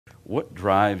What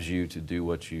drives you to do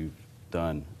what you've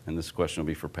done? And this question will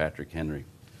be for Patrick Henry.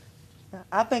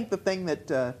 I think the thing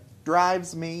that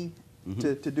drives me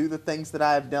to do the things that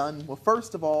I've done, well,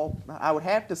 first of all, I would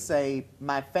have to say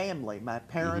my family, my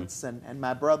parents and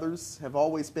my brothers have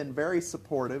always been very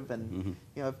supportive and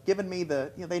have given me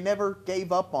they never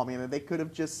gave up on me. I mean, they could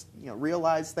have just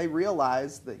realized that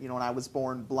when I was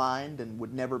born blind and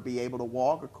would never be able to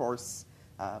walk. Of course,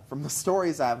 from the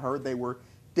stories I've heard, they were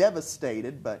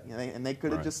devastated, but they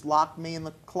could have just locked me in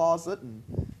the closet and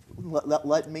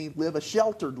let me live a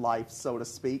sheltered life, so to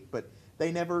speak. But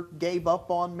they never gave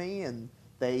up on me, and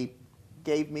they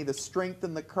gave me the strength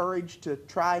and the courage to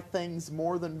try things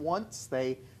more than once.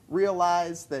 They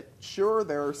realized that, sure,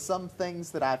 there are some things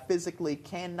that I physically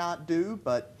cannot do,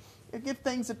 but give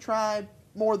things a try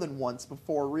more than once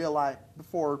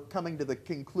before coming to the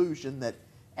conclusion that,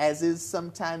 as is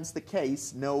sometimes the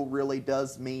case, no really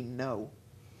does mean no.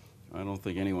 I don't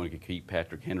think anyone could keep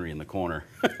Patrick Henry in the corner.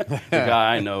 The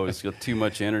guy I know has got too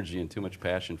much energy and too much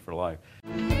passion for life.